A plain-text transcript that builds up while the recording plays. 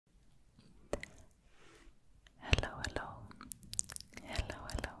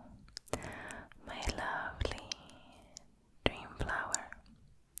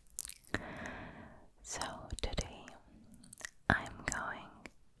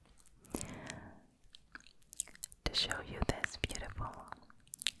show you this beautiful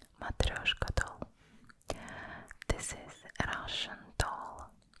Matryoshka doll. This is a Russian doll,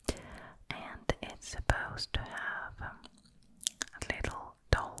 and it's supposed to have little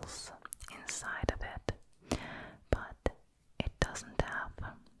dolls inside of it, but it doesn't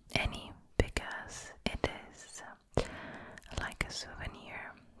have any because it is like a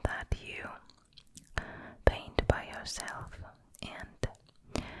souvenir that you paint by yourself, and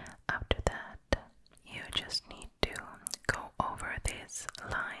after that you just need to go over these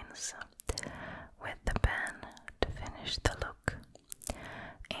lines with the pen to finish the look.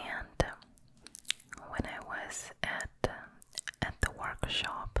 And when I was at the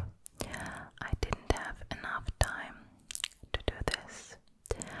workshop, I didn't have enough time to do this,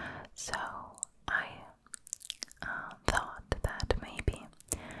 so I thought that maybe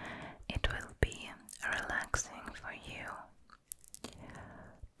it will be relaxing for you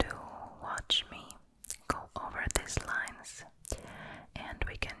to watch me go over these lines, and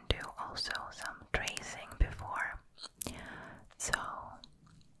we can do also some tracing before. So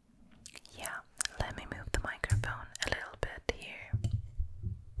yeah, let me move the microphone a little bit here.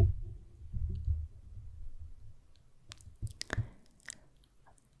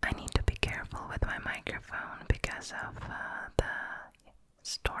 I need to be careful with my microphone because of the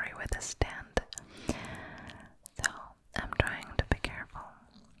story with the stand, so I'm trying to be careful.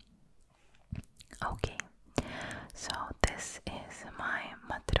 Okay, so this is my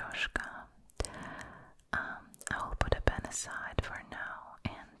Matryoshka. I will put a pen aside for now,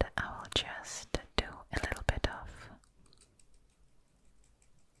 and I will just do a little bit of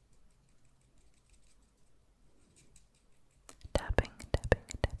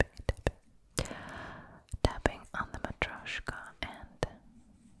tapping on the Matryoshka and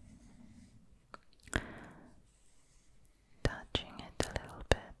touching it a little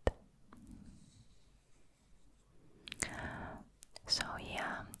bit. So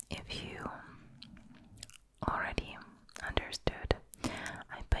yeah, if you already understood,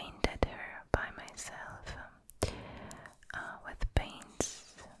 I painted her by myself with paints,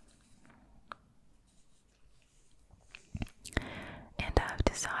 and I've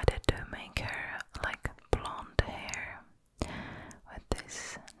decided to make her like blonde hair with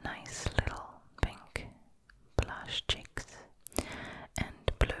this nice little pink blush cheeks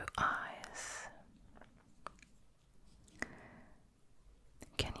and blue eyes.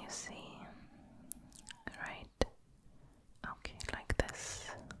 Can you see? Right? Okay, like this.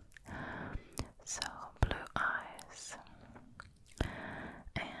 So blue eyes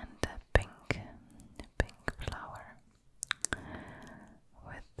and a pink flower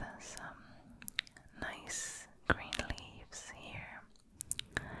with some nice green leaves here.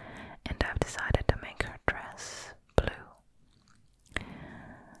 And I've decided to make her dress blue,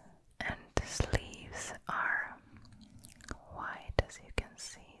 and the sleeves are white, as you can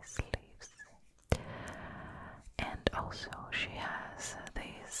see, sleeves. And also she has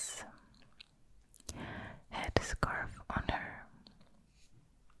this headscarf on her.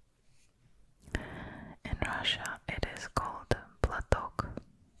 In Russia it is called platok.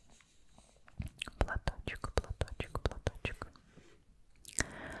 Platochuk.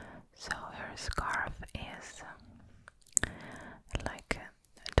 So her scarf is like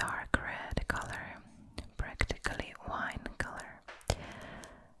a dark red color, practically wine color.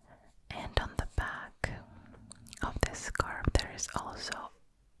 And on the back of this scarf there is also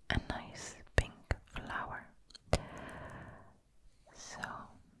a nice pink flower. So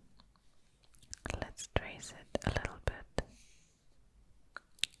let's trace it a little bit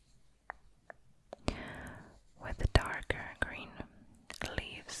with the darker green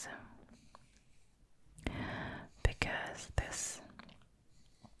leaves, because this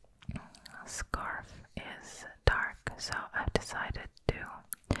scarf is dark, so I've decided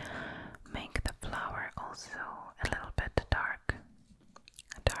to make the flower also a little bit darker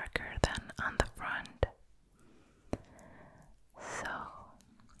than on the front. So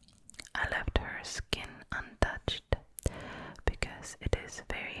I left her skin untouched because it is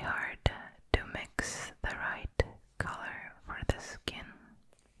very hard to mix the right color for the skin.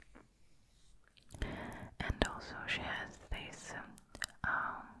 And also she has these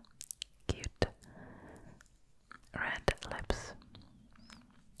cute red lips.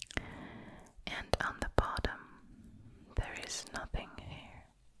 And on the bottom there is nothing here.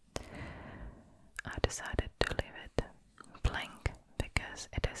 I decided to leave it blank because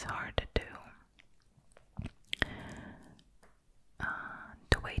it is hard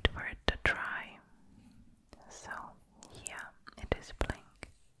to wait for it to dry. So yeah, it is blank.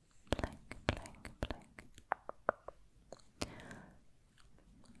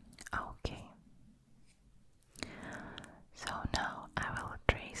 Okay.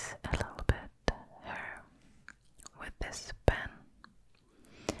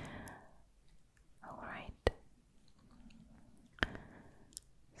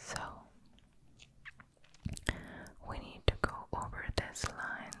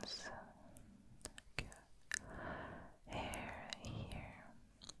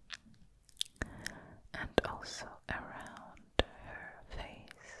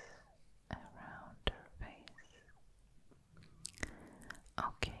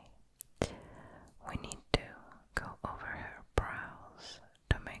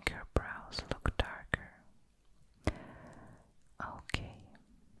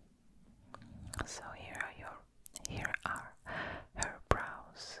 So here are her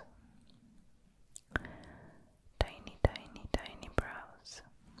brows. Tiny, tiny, tiny brows.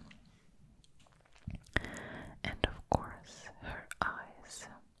 And of course her eyes,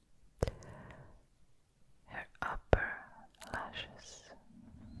 her upper lashes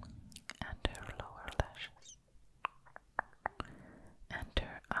and her lower lashes, and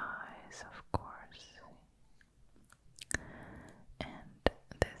her eyes, of course, and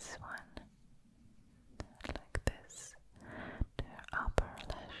this one,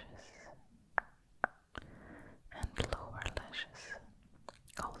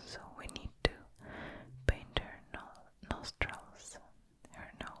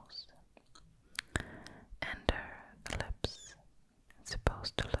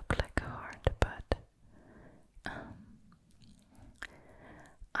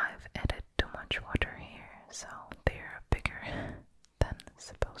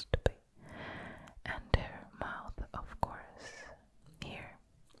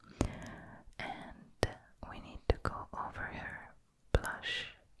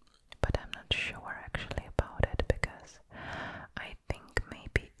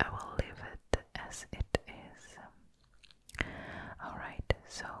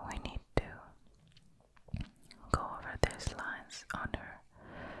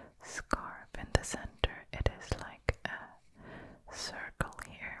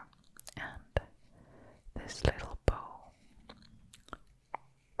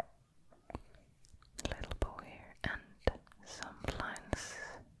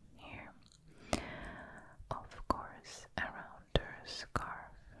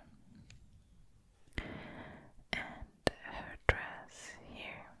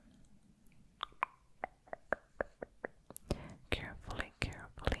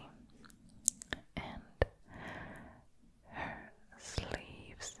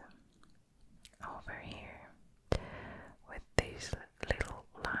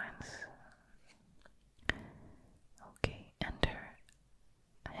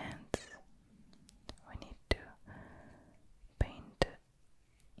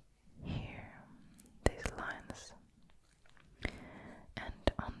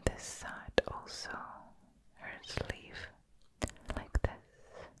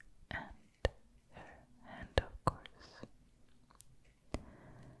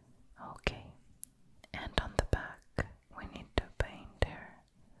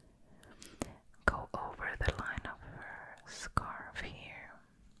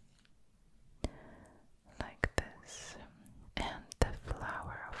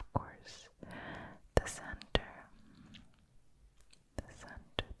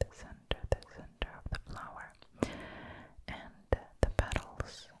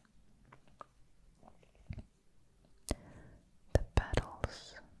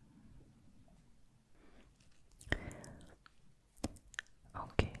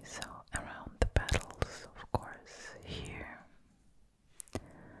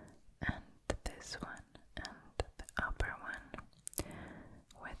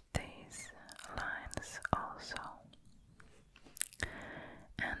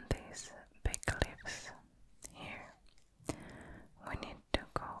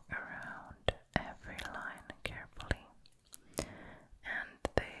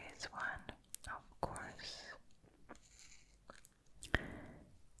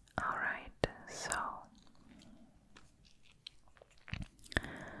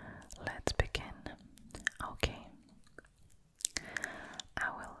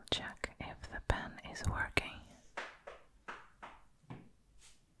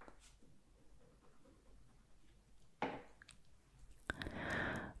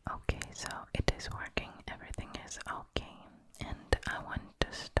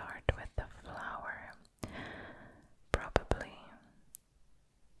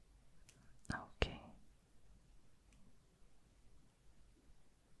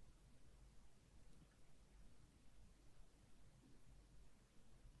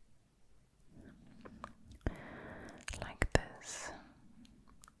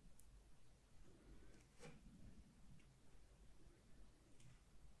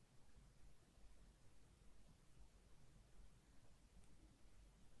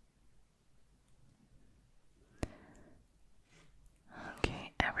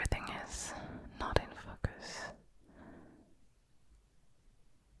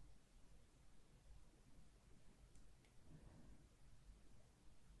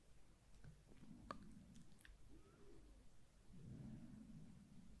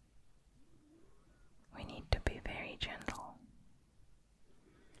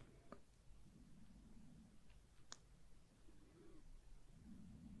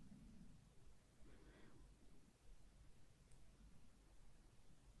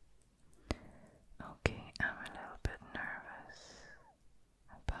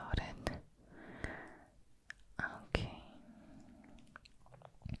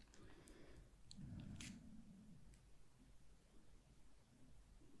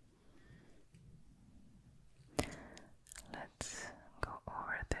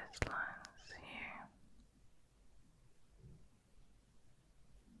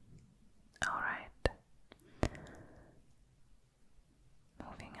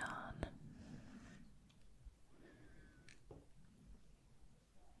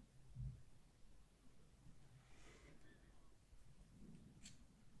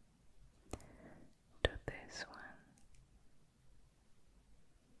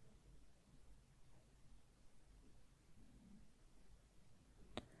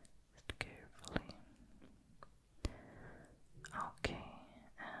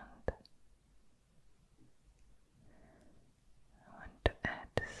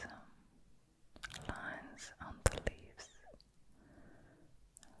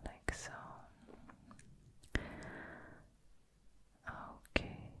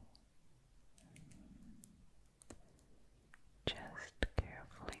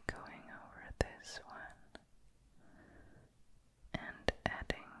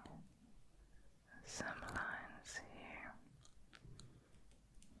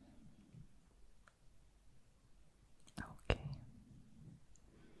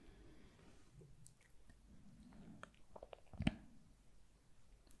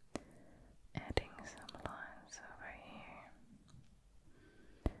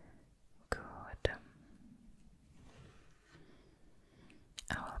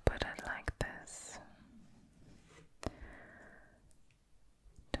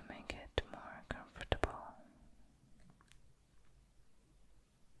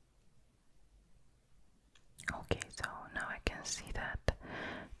 Okay, so now I can see that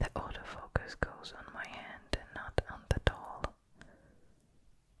the autofocus goes on my hand and not on the doll.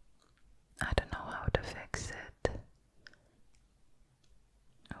 I don't know how to fix it.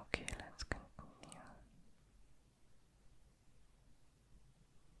 Okay, let's continue.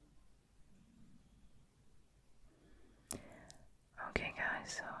 Okay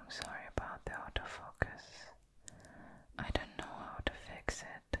guys, so I'm sorry about the autofocus. I don't know how to fix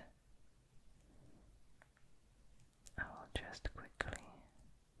it. I will just quickly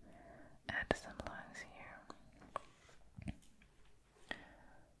add some lines here.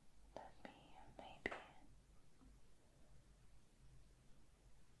 Let me maybe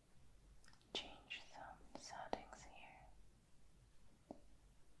change some settings here.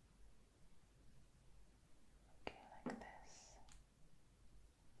 Okay, like this.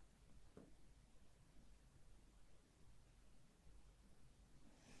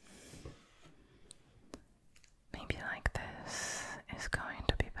 Maybe like this is going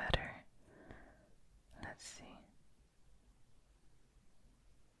to be better. Let's see.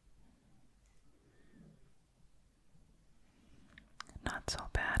 Not so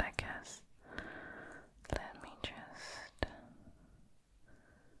bad, I guess. Let me just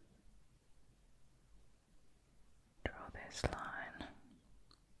draw this line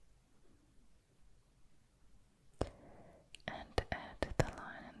and add the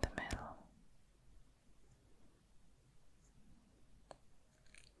line in the middle.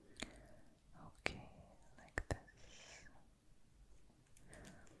 Okay, like this.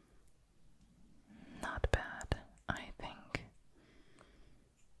 Not bad, I think.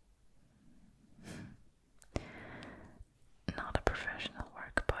 Not a professional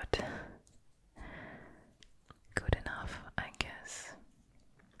work, but good enough, I guess.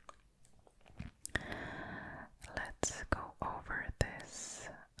 Let's go over this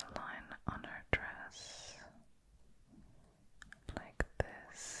line on her dress. Like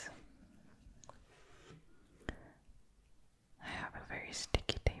this. I have a very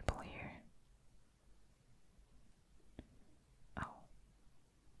sticky table here. Oh.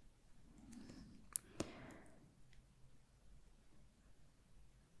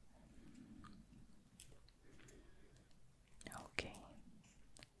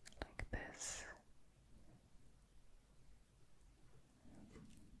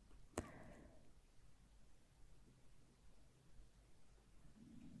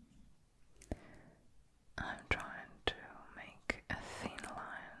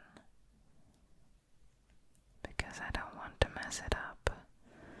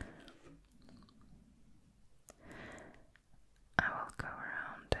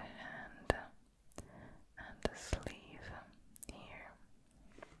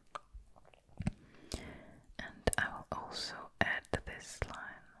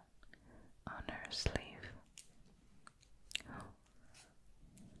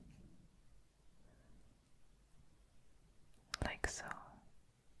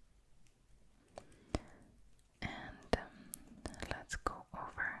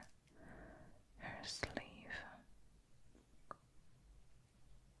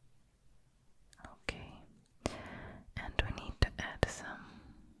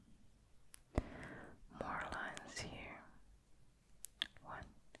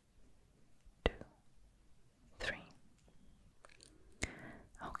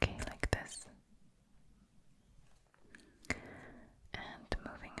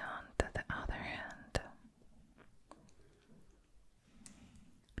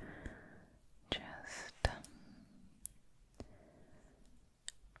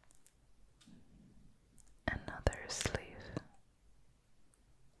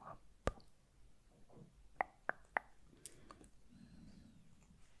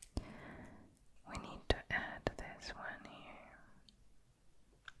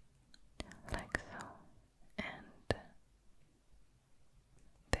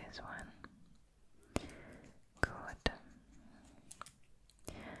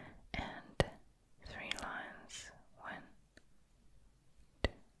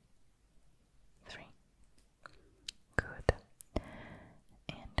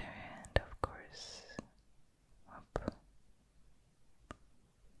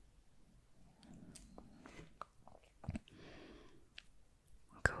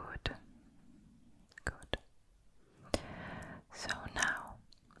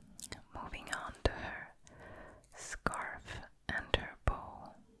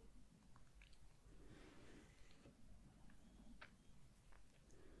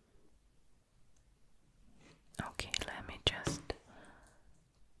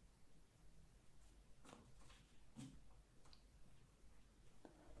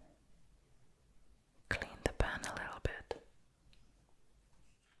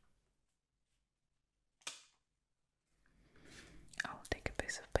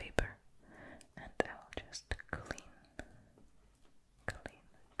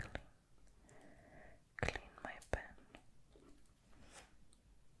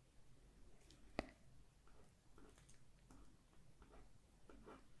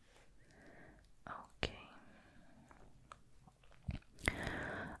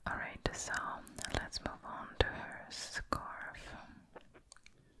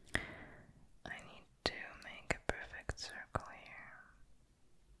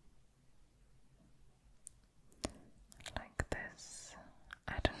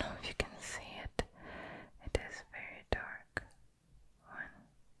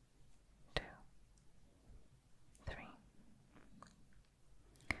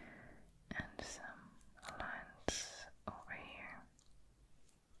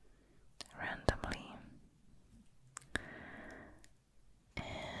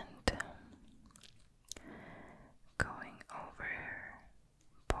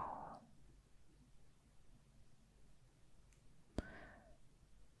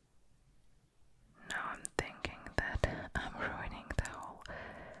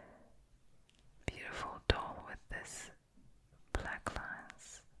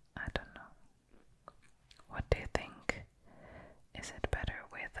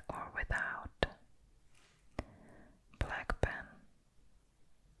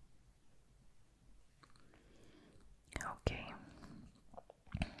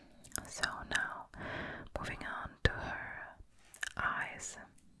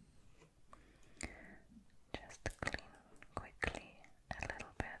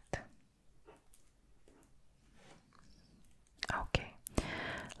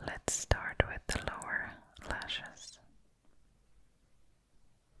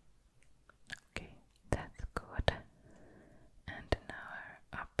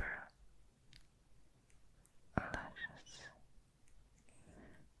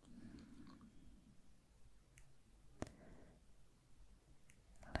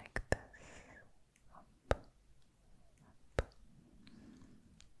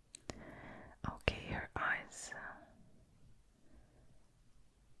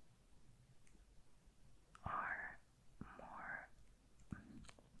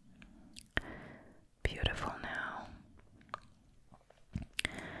 beautiful now.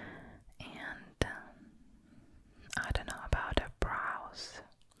 And I don't know about her brows.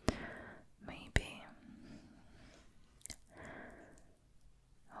 Maybe.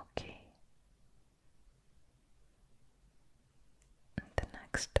 Okay. And the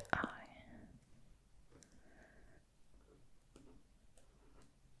next eye.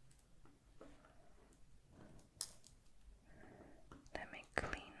 Let me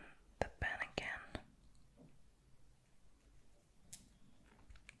clean the pen again.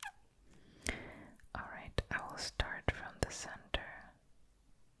 Alright, I will start from the center,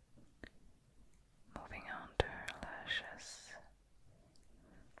 moving on to her lashes.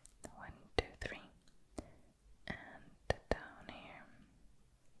 1, 2, 3, and down here.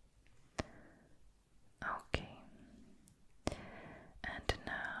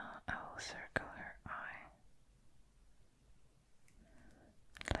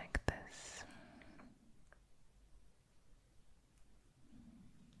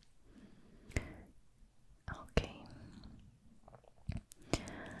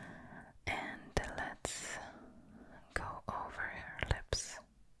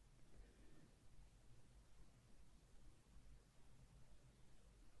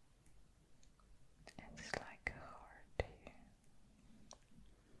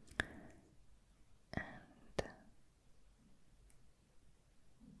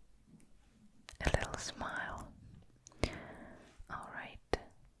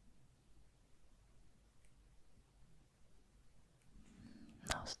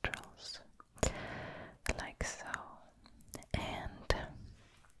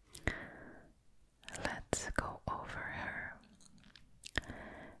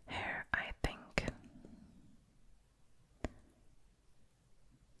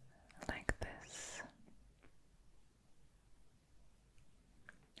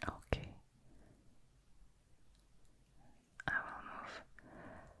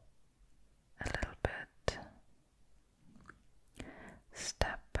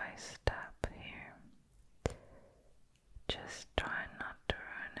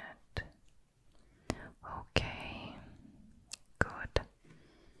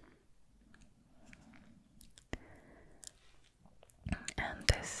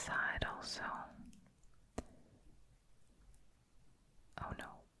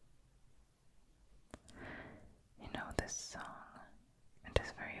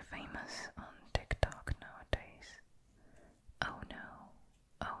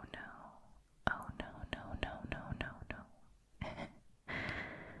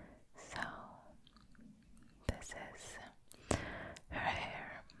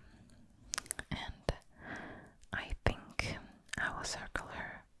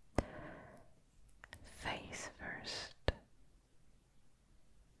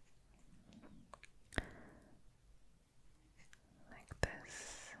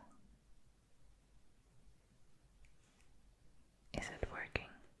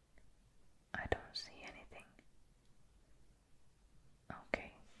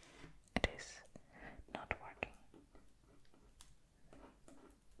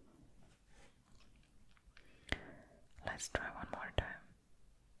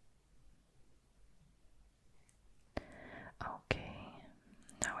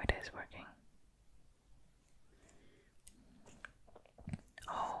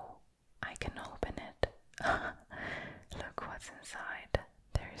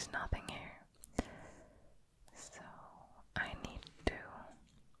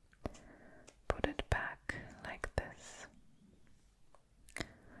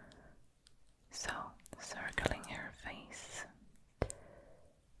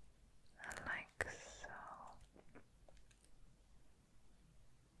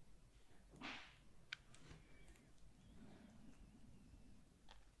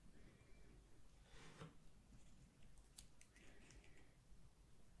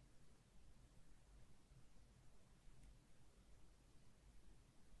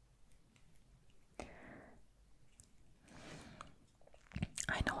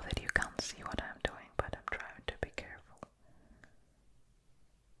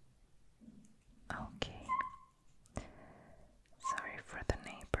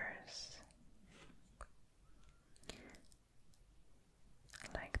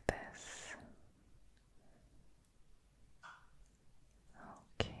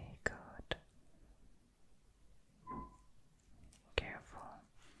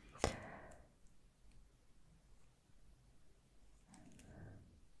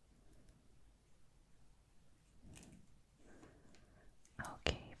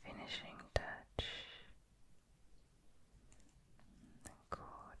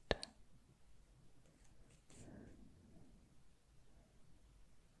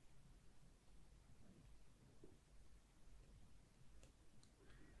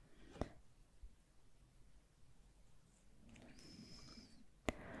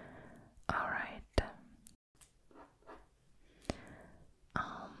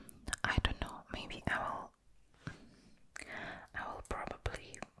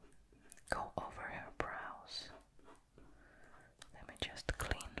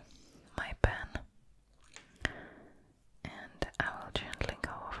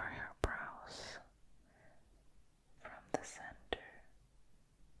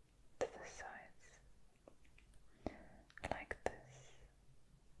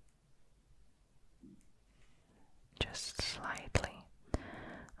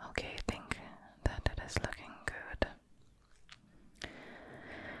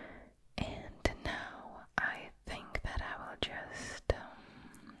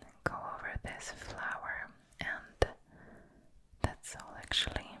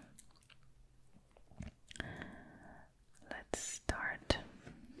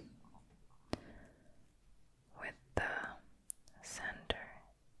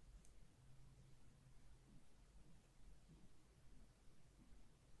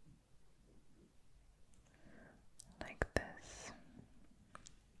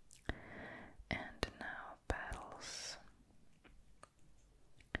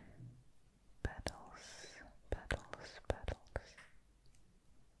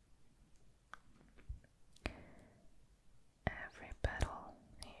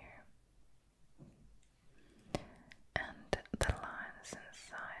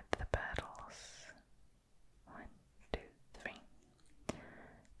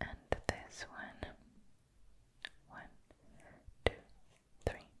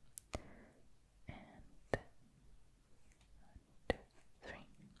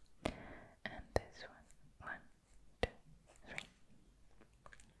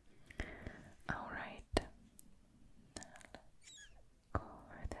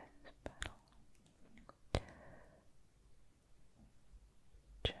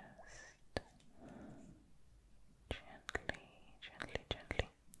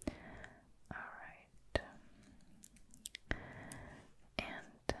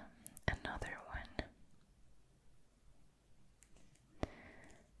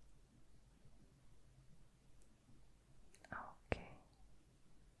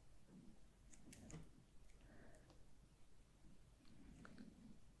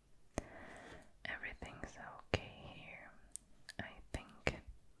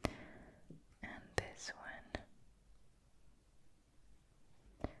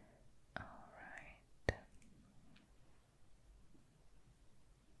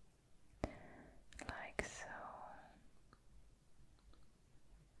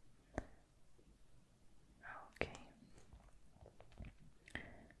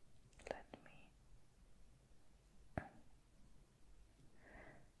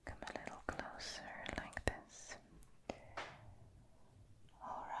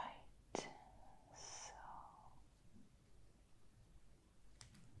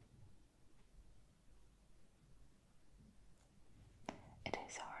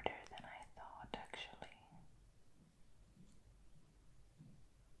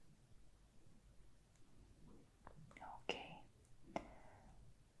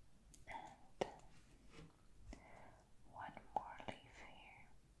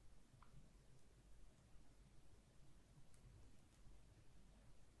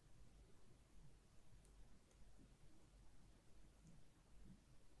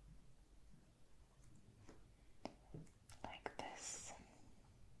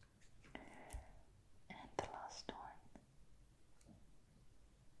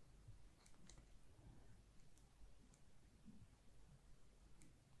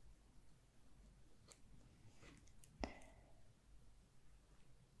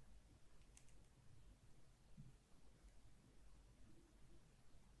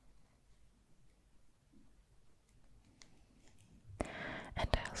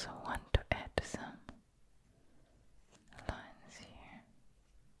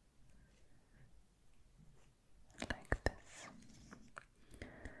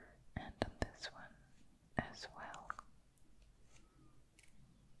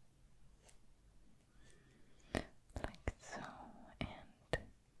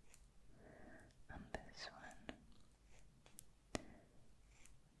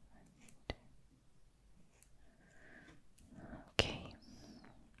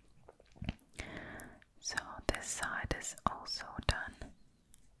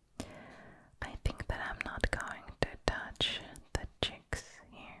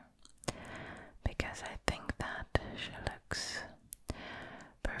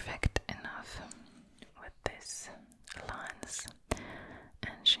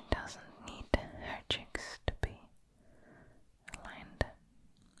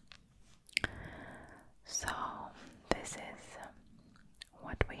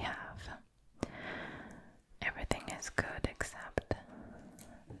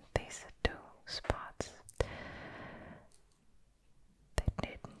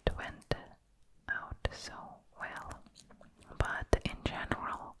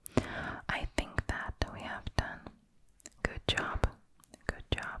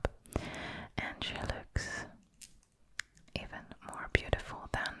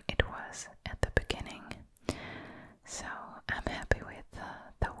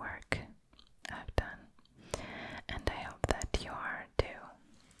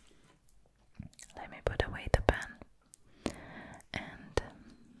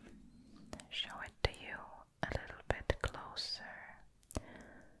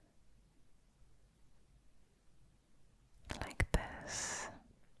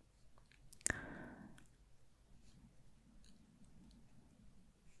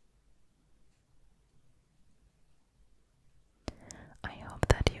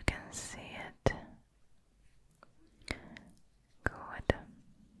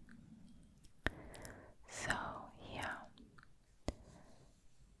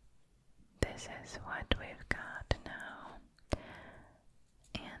 this is what we've got now,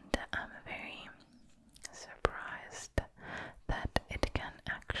 and I'm very surprised that it can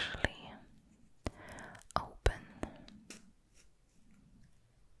actually open.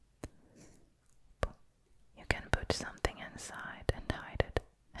 You can put something inside and hide it.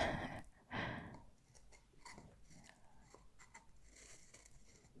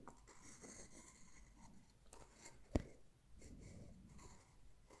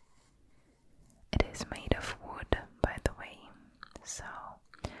 It is made of wood, by the way, so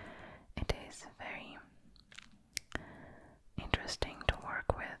it is very interesting to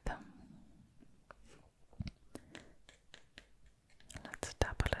work with. Let's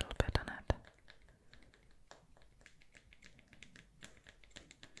tap a little bit on it.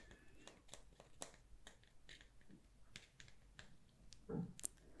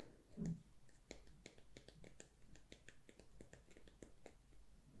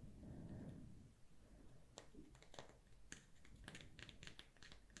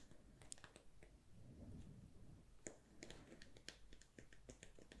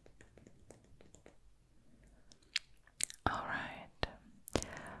 Alright,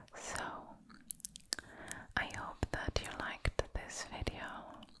 so I hope that you liked this video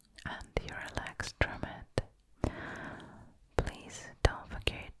and you relaxed from it. Please don't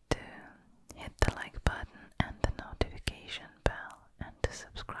forget to hit the like button and the notification bell and to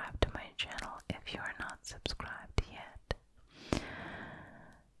subscribe to my channel if you are not subscribed yet.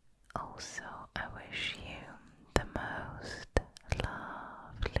 Also, I wish you